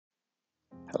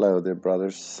Hello, dear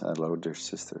brothers. Hello, dear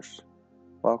sisters.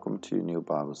 Welcome to a new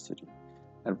Bible study.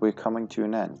 And we're coming to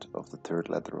an end of the third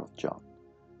letter of John.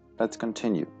 Let's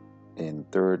continue in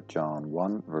 3 John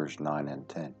 1, verse 9 and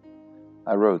 10.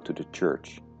 I wrote to the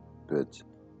church, but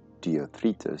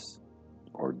Diotrephes,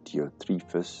 or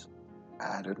Diotrephes,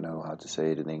 I don't know how to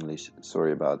say it in English,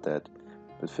 sorry about that,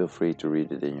 but feel free to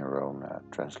read it in your own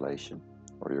translation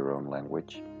or your own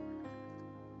language.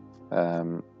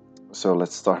 So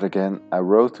let's start again. I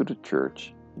wrote to the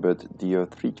church, but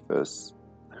Diotrephes,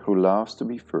 who loves to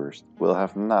be first, will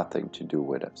have nothing to do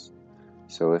with us.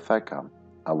 So if I come,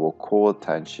 I will call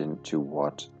attention to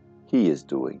what he is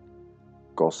doing,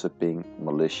 gossiping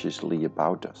maliciously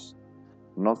about us.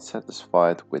 Not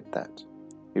satisfied with that,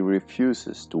 he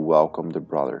refuses to welcome the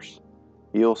brothers.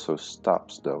 He also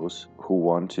stops those who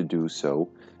want to do so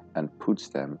and puts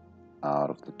them out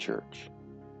of the church.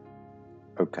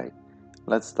 Okay,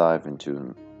 let's dive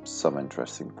into some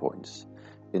interesting points.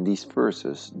 In these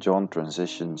verses, John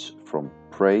transitions from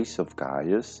praise of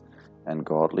Gaius and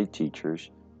godly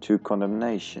teachers to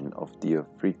condemnation of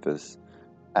Diotrephes'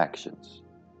 actions,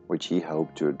 which he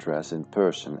hoped to address in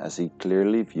person, as he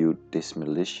clearly viewed this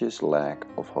malicious lack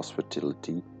of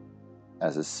hospitality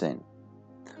as a sin.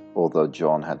 Although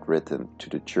John had written to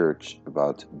the church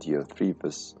about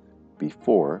Diotrephes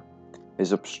before,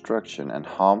 his obstruction and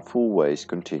harmful ways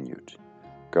continued,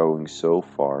 going so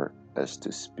far as to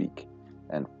speak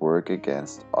and work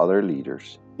against other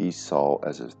leaders he saw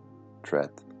as a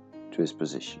threat to his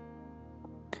position.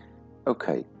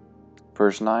 Okay,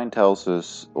 verse 9 tells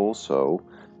us also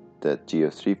that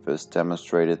Diotrephes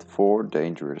demonstrated 4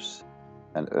 dangerous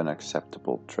and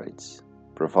unacceptable traits,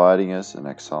 providing us an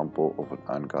example of an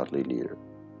ungodly leader.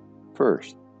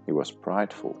 First, he was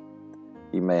prideful.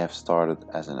 He may have started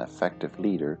as an effective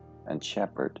leader and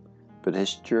shepherd, but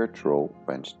his church role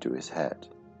went to his head.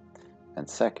 And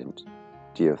second,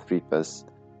 Diotrephes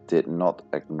did not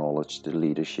acknowledge the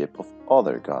leadership of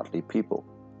other godly people.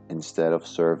 Instead of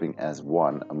serving as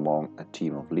one among a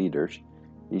team of leaders,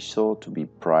 he sought to be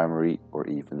primary or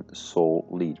even sole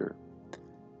leader.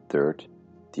 Third,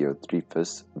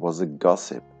 Diotrephes was a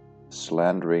gossip,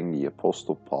 slandering the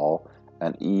Apostle Paul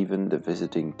and even the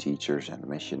visiting teachers and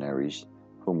missionaries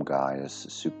whom Gaius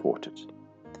supported.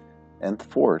 And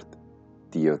fourth,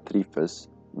 Diotrephes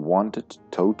wanted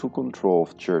total control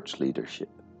of church leadership.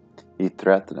 He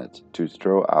threatened to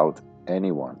throw out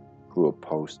anyone who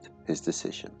opposed his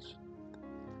decisions.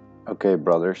 Okay,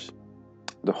 brothers,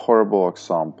 the horrible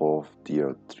example of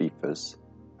Diotrephes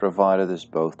provided us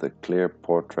both a clear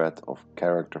portrait of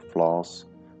character flaws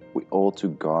we ought to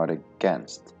guard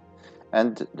against,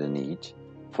 and the need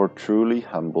for truly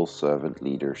humble servant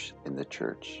leaders in the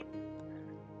church.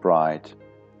 Pride,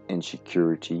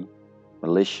 insecurity,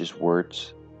 malicious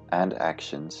words and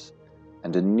actions,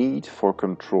 and the need for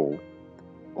control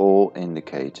all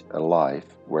indicate a life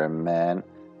where man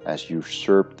has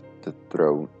usurped the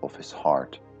throne of his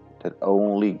heart that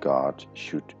only God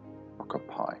should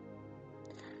occupy.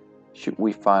 Should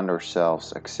we find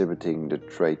ourselves exhibiting the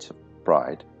traits of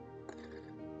pride,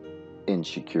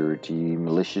 insecurity,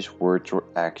 malicious words or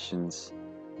actions,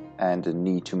 and the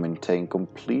need to maintain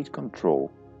complete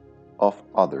control of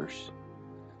others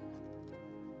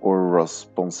or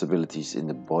responsibilities in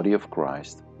the body of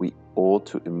Christ, we ought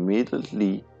to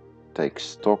immediately take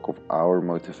stock of our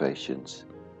motivations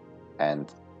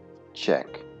and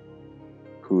check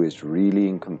who is really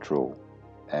in control,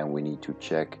 and we need to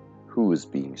check who is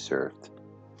being served.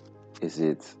 Is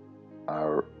it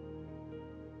our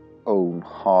own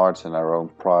hearts and our own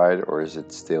pride, or is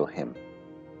it still him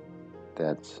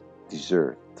that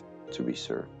deserved to be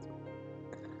served?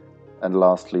 And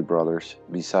lastly, brothers,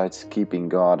 besides keeping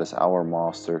God as our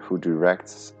master who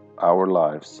directs our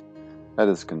lives, let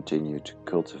us continue to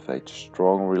cultivate a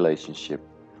strong relationship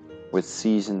with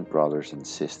seasoned brothers and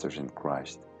sisters in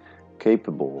Christ,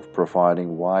 capable of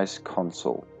providing wise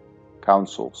counsel and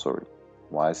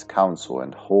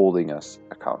holding us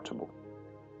accountable.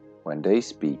 When they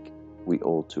speak, we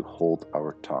ought to hold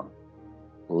our tongue,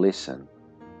 listen,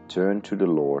 turn to the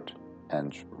Lord,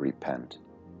 and repent.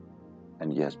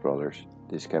 And yes, brothers,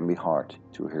 this can be hard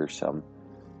to hear some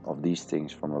of these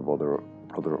things from a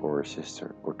brother or a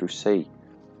sister, or to say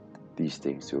these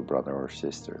things to a brother or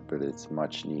sister, but it's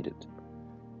much needed.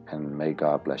 And may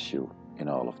God bless you in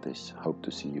all of this. Hope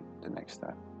to see you the next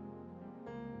time.